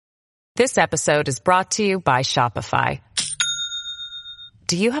This episode is brought to you by Shopify.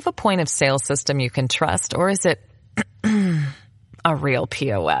 Do you have a point of sale system you can trust, or is it a real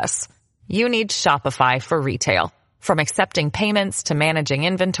POS? You need Shopify for retail. From accepting payments to managing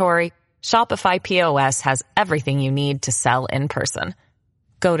inventory, Shopify POS has everything you need to sell in person.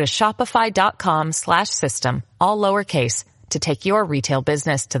 Go to shopify.com/system, all lowercase, to take your retail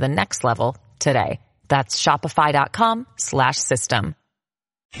business to the next level today. That's shopify.com/system.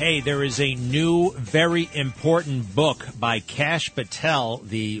 Hey, there is a new, very important book by Kash Patel,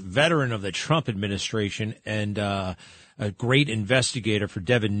 the veteran of the Trump administration and a great investigator for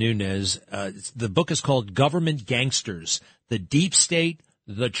Devin Nunes. The book is called Government Gangsters, The Deep State,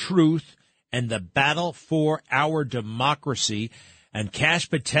 The Truth, and the Battle for Our Democracy. And Kash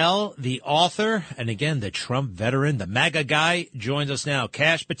Patel, the author, and again, the Trump veteran, the MAGA guy, joins us now.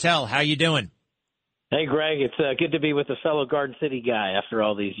 Kash Patel, how you doing? Hey, Greg, it's good to be with a fellow Garden City guy after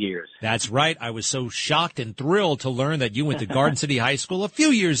all these years. That's right. I was so shocked and thrilled to learn that you went to Garden City High School a few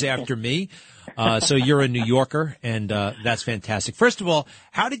years after me. So you're a New Yorker, and that's fantastic. First of all,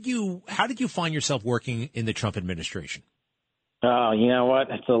 how did you find yourself working in the Trump administration? Oh, you know what?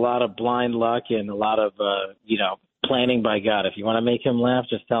 It's a lot of blind luck and a lot of, planning by God. If you want to make him laugh,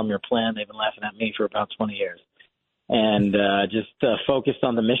 just tell him your plan. They've been laughing at me for about 20 years. And just focused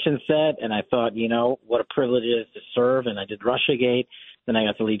on the mission set. And I thought, what a privilege it is to serve. And I did Russiagate. Then I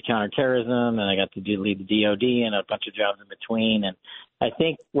got to lead counterterrorism. And I got to lead the DOD and a bunch of jobs in between. And I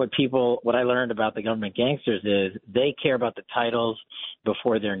think what I learned about the government gangsters is they care about the titles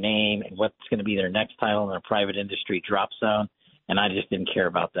before their name and what's going to be their next title in their private industry drop zone. And I just didn't care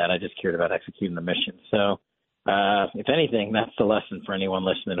about that. I just cared about executing the mission. So if anything, that's the lesson for anyone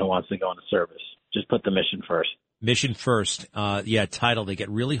listening who wants to go into service. Just put the mission first. Mission first. Title. They get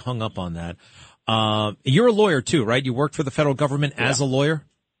really hung up on that. You're a lawyer too, right? You worked for the federal government as a lawyer?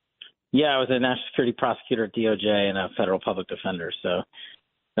 Yeah, I was a national security prosecutor at DOJ and a federal public defender. So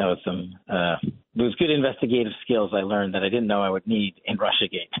that was it was good investigative skills I learned that I didn't know I would need in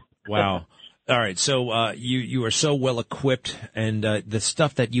Russiagate. Wow. All right. So, you are so well equipped, and the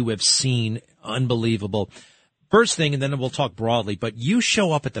stuff that you have seen, unbelievable. First thing, and then we'll talk broadly, but you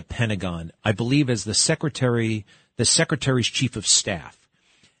show up at the Pentagon, I believe, as the secretary's chief of staff.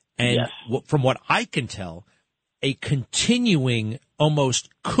 And yes. From what I can tell, a continuing almost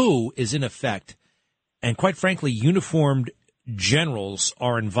coup is in effect. And quite frankly, uniformed generals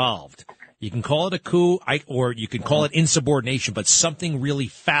are involved. You can call it a coup, or you can call it insubordination, but something really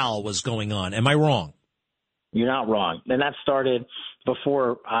foul was going on. Am I wrong? You're not wrong. And that started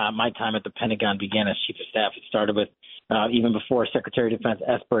before my time at the Pentagon began as chief of staff. It started with even before Secretary of Defense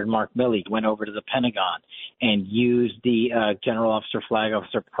Esper and Mark Milley went over to the Pentagon and used the general officer, flag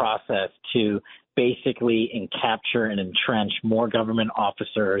officer process to basically capture and entrench more government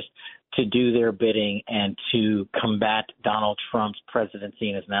officers to do their bidding and to combat Donald Trump's presidency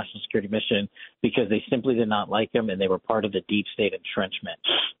and his national security mission because they simply did not like him and they were part of the deep state entrenchment.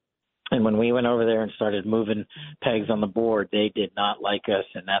 And when we went over there and started moving pegs on the board, they did not like us,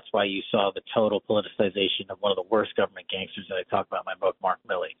 and that's why you saw the total politicization of one of the worst government gangsters that I talk about in my book, Mark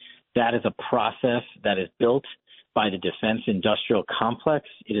Milley. That is a process that is built by the defense industrial complex.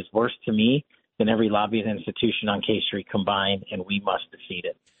 It is worse to me than every lobbying institution on K Street combined, and we must defeat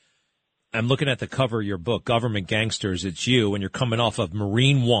it. I'm looking at the cover of your book, Government Gangsters. It's you, and you're coming off of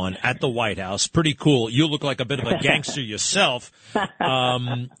Marine One at the White House. Pretty cool. You look like a bit of a gangster yourself.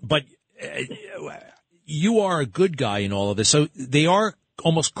 But you are a good guy in all of this. So they are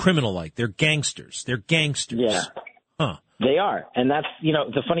almost criminal-like. They're gangsters. Yeah. Huh. They are. And that's,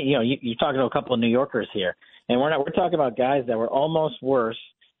 the funny, you're talking to a couple of New Yorkers here, and we're talking about guys that were almost worse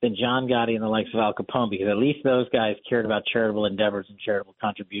than John Gotti and the likes of Al Capone, because at least those guys cared about charitable endeavors and charitable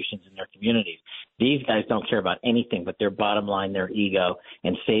contributions in their communities. These guys don't care about anything but their bottom line, their ego,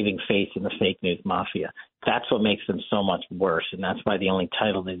 and saving face in the fake news mafia. That's what makes them so much worse, and that's why the only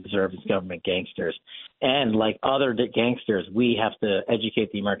title they deserve is government gangsters. And like other gangsters, we have to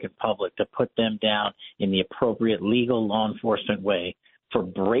educate the American public to put them down in the appropriate legal law enforcement way for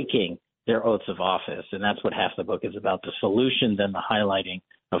breaking their oaths of office. And that's what half the book is about, the solutions and the highlighting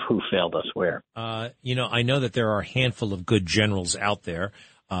of who failed us where. I know that there are a handful of good generals out there.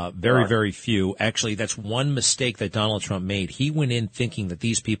 Very, very few. Actually, that's one mistake that Donald Trump made. He went in thinking that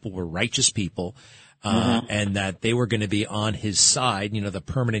these people were righteous people, and that they were going to be on his side, the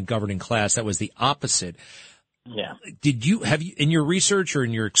permanent governing class. That was the opposite. Yeah. Have you, in your research or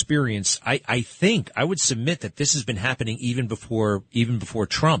in your experience, I think I would submit that this has been happening even before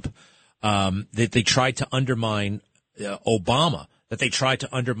Trump, that they tried to undermine Obama, that they tried to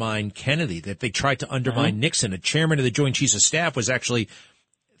undermine Kennedy, that they tried to undermine Nixon. A chairman of the Joint Chiefs of Staff was actually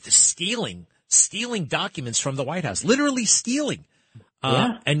stealing documents from the White House, literally stealing,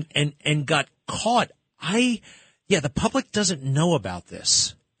 and got caught. The public doesn't know about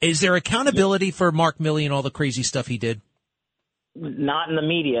this. Is there accountability for Mark Milley and all the crazy stuff he did? Not in the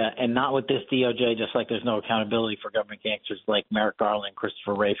media and not with this DOJ, just like there's no accountability for government gangsters like Merrick Garland,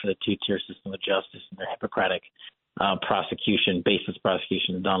 Christopher Wray for the two-tier system of justice and their Hippocratic baseless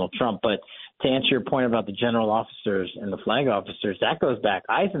prosecution of Donald Trump. But to answer your point about the general officers and the flag officers, that goes back.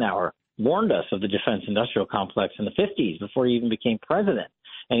 Eisenhower warned us of the defense industrial complex in the 50s before he even became president.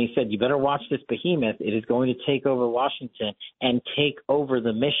 And he said, you better watch this behemoth. It is going to take over Washington and take over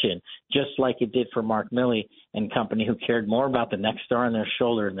the mission, just like it did for Mark Milley and company, who cared more about the next star on their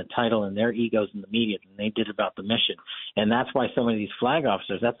shoulder and the title and their egos in the media than they did about the mission. And that's why so many of these flag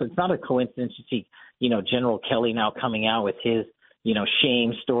officers, it's not a coincidence to see, General Kelly now coming out with his,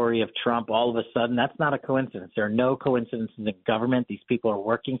 shame story of Trump all of a sudden. That's not a coincidence. There are no coincidences in government. These people are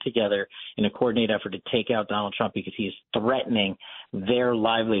working together in a coordinated effort to take out Donald Trump because he is threatening their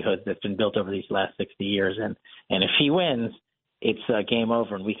livelihood that's been built over these last 60 years. And if he wins, it's game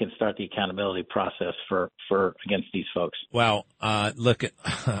over, and we can start the accountability process for against these folks. Wow. Look,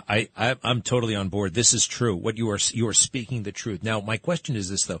 I'm totally on board. This is true. What you are speaking the truth. Now, my question is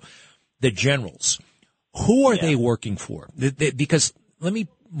this, though. The generals, who are they working for? Because let me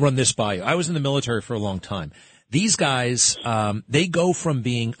run this by you. I was in the military for a long time. These guys, they go from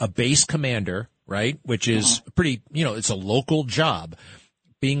being a base commander, right, which is pretty, it's a local job,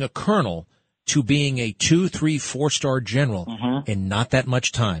 being a colonel, to being a 2, 3, 4-star general in not that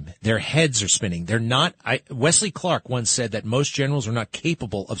much time. Their heads are spinning. They're not. Wesley Clark once said that most generals are not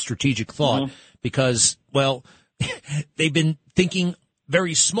capable of strategic thought because, well, they've been thinking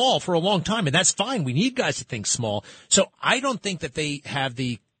very small for a long time, and that's fine. We need guys to think small. So I don't think that they have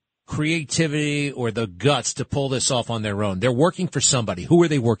the creativity or the guts to pull this off on their own. They're working for somebody. Who are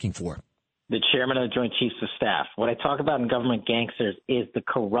they working for? The chairman of the Joint Chiefs of Staff. What I talk about in government gangsters is the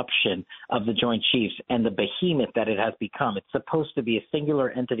corruption of the Joint Chiefs and the behemoth that it has become. It's supposed to be a singular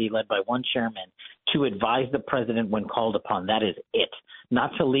entity led by one chairman to advise the president when called upon. That is it.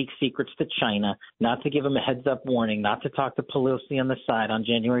 Not to leak secrets to China, not to give him a heads-up warning, not to talk to Pelosi on the side on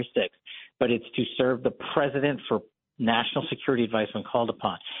January 6th, but it's to serve the president for national security advice when called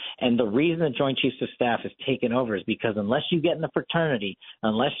upon. And the reason the Joint Chiefs of Staff has taken over is because unless you get in the fraternity,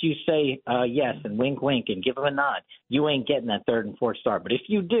 unless you say yes and wink, wink and give them a nod, you ain't getting that 3rd and 4th star. But if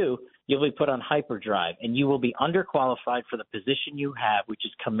you do, you'll be put on hyperdrive and you will be underqualified for the position you have, which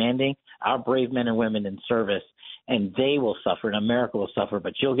is commanding our brave men and women in service. And they will suffer and America will suffer,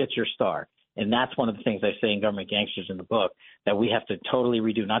 but you'll get your star. And that's one of the things I say in Government Gangsters in the book, that we have to totally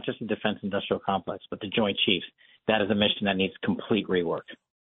redo, not just the defense industrial complex, but the Joint Chiefs. That is a mission that needs complete rework.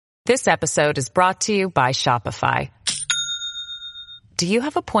 This episode is brought to you by Shopify. Do you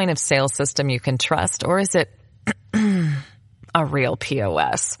have a point of sale system you can trust, or is it a real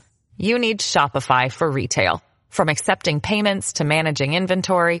POS? You need Shopify for retail. From accepting payments to managing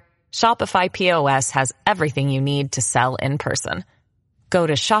inventory, Shopify POS has everything you need to sell in person. Go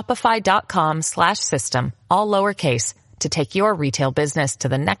to shopify.com/system, all lowercase, to take your retail business to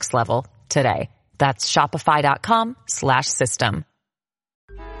the next level today. That's shopify.com/system.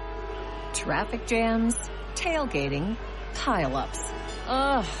 Traffic jams, tailgating, pileups.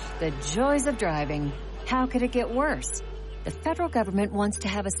 Ugh, the joys of driving. How could it get worse? The federal government wants to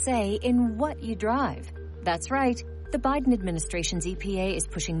have a say in what you drive. That's right. The Biden administration's EPA is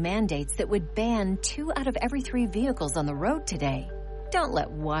pushing mandates that would ban 2 out of every 3 vehicles on the road today. Don't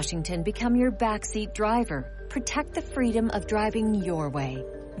let Washington become your backseat driver. Protect the freedom of driving your way.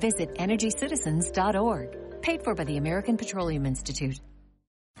 Visit EnergyCitizens.org. Paid for by the American Petroleum Institute.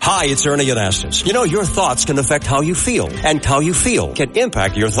 Hi, it's Ernie Anastas. You know, your thoughts can affect how you feel, and how you feel can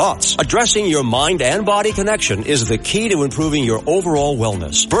impact your thoughts. Addressing your mind and body connection is the key to improving your overall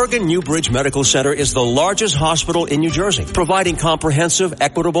wellness. Bergen Newbridge Medical Center is the largest hospital in New Jersey, providing comprehensive,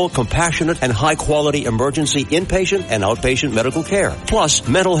 equitable, compassionate, and high-quality emergency inpatient and outpatient medical care, plus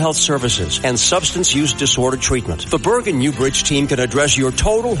mental health services and substance use disorder treatment. The Bergen Newbridge team can address your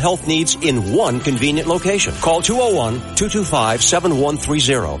total health needs in one convenient location. Call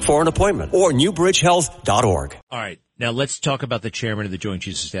 201-225-7130. For an appointment, or newbridgehealth.org. All right. Now let's talk about the chairman of the Joint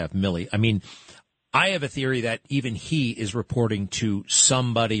Chiefs of Staff, Milley. I mean, I have a theory that even he is reporting to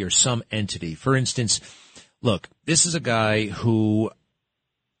somebody or some entity. For instance, look, this is a guy who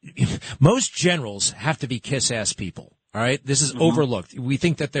most generals have to be kiss-ass people. All right. This is overlooked. We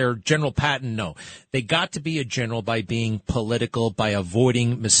think that they're General Patton. No, they got to be a general by being political, by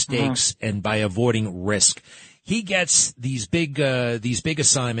avoiding mistakes and by avoiding risk. he gets these big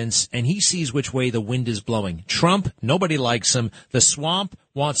assignments, and he sees which way the wind is blowing. Trump, nobody likes him. The swamp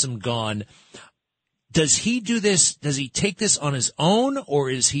wants him gone. Does he do this? Does he take this on his own, or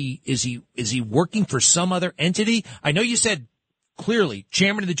is he working for some other entity? I know you said clearly,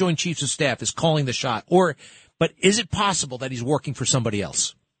 Chairman of the Joint Chiefs of Staff is calling the shot, but is it possible that he's working for somebody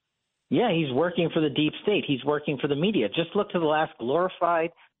else? Yeah, he's working for the deep state. He's working for the media. Just look to the last glorified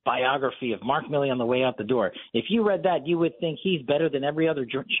biography of Mark Milley on the way out the door. If you read that, you would think he's better than every other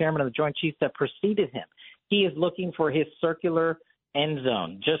chairman of the Joint Chiefs that preceded him. He is looking for his circular end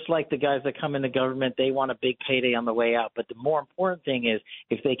zone. Just like the guys that come into government, they want a big payday on the way out. But the more important thing is,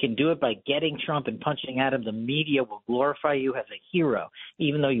 if they can do it by getting Trump and punching at him, the media will glorify you as a hero,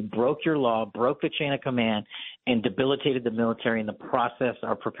 even though you broke your law, broke the chain of command, and debilitated the military in the process.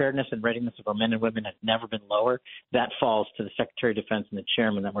 Our preparedness and readiness of our men and women has never been lower. That falls to the Secretary of Defense and the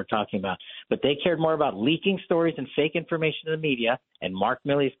chairman that we're talking about. But they cared more about leaking stories and fake information to the media, and Mark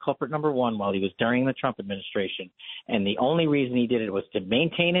Milley is culprit number one while he was during the Trump administration. And the only reason he did it was to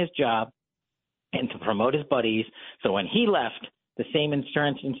maintain his job and to promote his buddies. So when he left, the same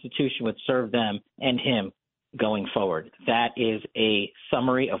insurance institution would serve them and him going forward. That is a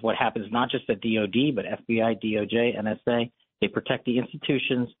summary of what happens not just at DOD, but FBI, DOJ, NSA. They protect the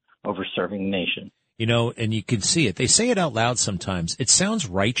institutions over serving the nation. You know, and you can see it. They say it out loud sometimes. It sounds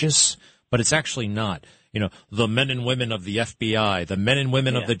righteous, but it's actually not. You know, the men and women of the FBI, the men and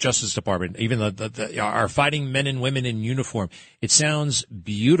women of the Justice Department, even our fighting men and women in uniform. It sounds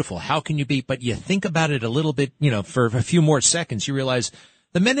beautiful. How can you be? But you think about it a little bit, you know, for a few more seconds, you realize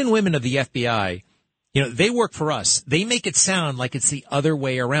the men and women of the FBI, you know, they work for us. They make it sound like it's the other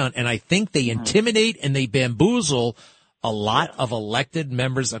way around. And I think they intimidate and they bamboozle a lot of elected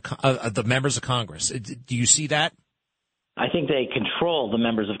members of the members of Congress. Do you see that? I think they control the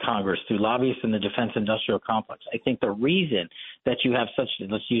members of Congress through lobbyists in the defense industrial complex. I think the reason that you have such,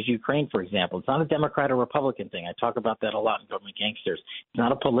 let's use Ukraine, for example, it's not a Democrat or Republican thing. I talk about that a lot in Government Gangsters. It's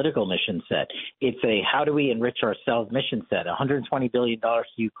not a political mission set. It's a how do we enrich ourselves mission set. $120 billion to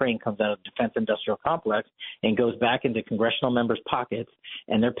Ukraine comes out of the defense industrial complex and goes back into congressional members' pockets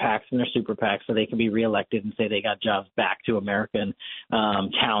and their PACs and their super PACs so they can be reelected and say they got jobs back to American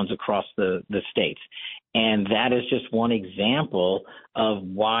towns across the states. And that is just one example of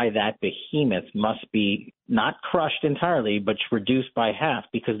why that behemoth must be not crushed entirely, but reduced by half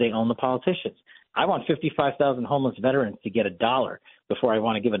because they own the politicians. I want 55,000 homeless veterans to get $1 before I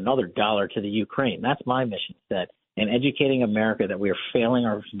want to give another $1 to the Ukraine. That's my mission set. And educating America that we are failing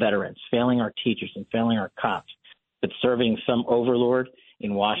our veterans, failing our teachers, and failing our cops. But serving some overlord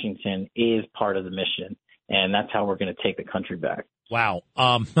in Washington is part of the mission. And that's how we're going to take the country back. Wow.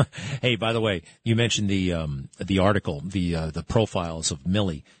 Hey, by the way, you mentioned the article, the profiles of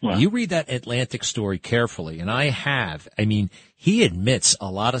Milley. Wow. You read that Atlantic story carefully, and I have. I mean, he admits a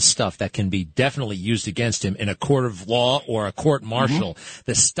lot of stuff that can be definitely used against him in a court of law or a court martial. Mm-hmm.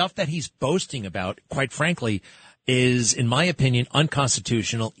 The stuff that he's boasting about, quite frankly, is, in my opinion,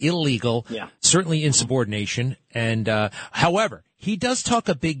 unconstitutional, illegal, certainly insubordination. And, however, he does talk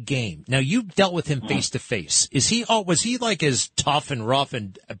a big game. Now, you've dealt with him face to face. Was he like as tough and rough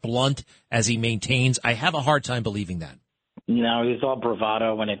and blunt as he maintains? I have a hard time believing that. No, he was all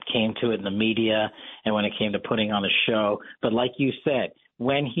bravado when it came to it in the media and when it came to putting on a show. But like you said,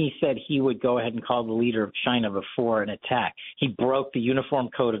 when he said he would go ahead and call the leader of China before an attack, he broke the Uniform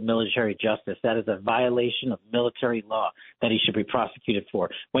Code of Military Justice. That is a violation of military law that he should be prosecuted for.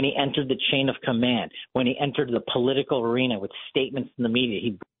 When he entered the chain of command, when he entered the political arena with statements in the media,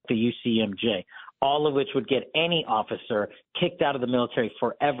 he broke the UCMJ, all of which would get any officer kicked out of the military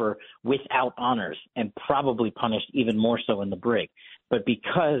forever without honors and probably punished even more so in the brig. But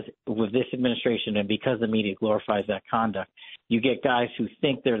because with this administration and because the media glorifies that conduct, you get guys who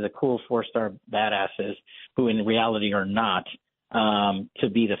think they're the cool four-star badasses who in reality are not, to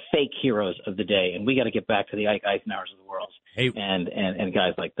be the fake heroes of the day. And we got to get back to the Ike Eisenhowers of the world and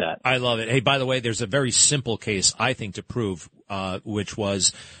guys like that. I love it. Hey, by the way, there's a very simple case, I think, to prove, which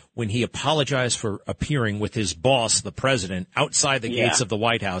was when he apologized for appearing with his boss, the president, outside the gates of the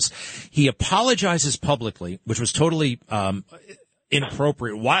White House. He apologizes publicly, which was totally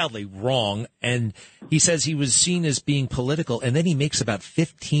inappropriate, wildly wrong, and he says he was seen as being political, and then he makes about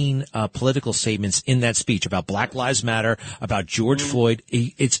 15 political statements in that speech about Black Lives Matter, about George Floyd.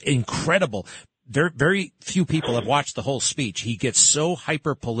 It's incredible. Very few people have watched the whole speech. He gets so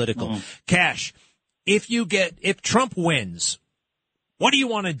hyper political. Kash, if Trump wins, what do you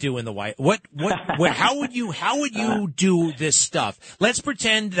want to do in the White? How would you do this stuff? Let's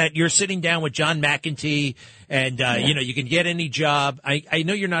pretend that you're sitting down with John McEntee and, you can get any job. I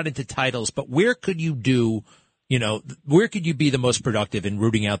know you're not into titles, but where could you do, where could you be the most productive in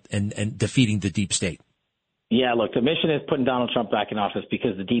rooting out and defeating the deep state? Yeah, look, the mission is putting Donald Trump back in office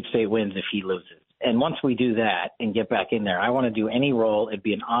because the deep state wins if he loses. And once we do that and get back in there, I want to do any role. It'd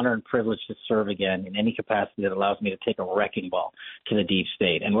be an honor and privilege to serve again in any capacity that allows me to take a wrecking ball to the deep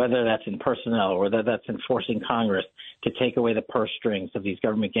state. And whether that's in personnel, or whether that's in forcing Congress to take away the purse strings of these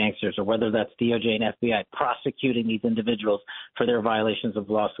government gangsters, or whether that's DOJ and FBI prosecuting these individuals for their violations of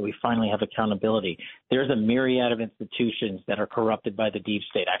law so we finally have accountability. There's a myriad of institutions that are corrupted by the deep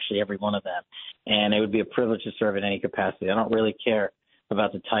state, actually every one of them. And it would be a privilege to serve in any capacity. I don't really care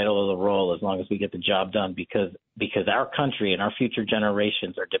about the title of the role as long as we get the job done, because our country and our future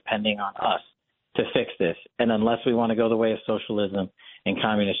generations are depending on us to fix this. And unless we want to go the way of socialism and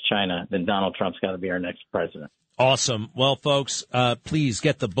communist China, then Donald Trump's got to be our next president. Awesome. Well, folks, please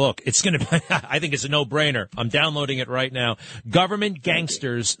get the book. It's going to be, I think it's a no-brainer. I'm downloading it right now. Government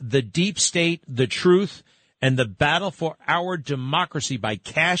Gangsters, The Deep State, The Truth, and the Battle for Our Democracy by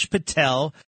Kash Patel.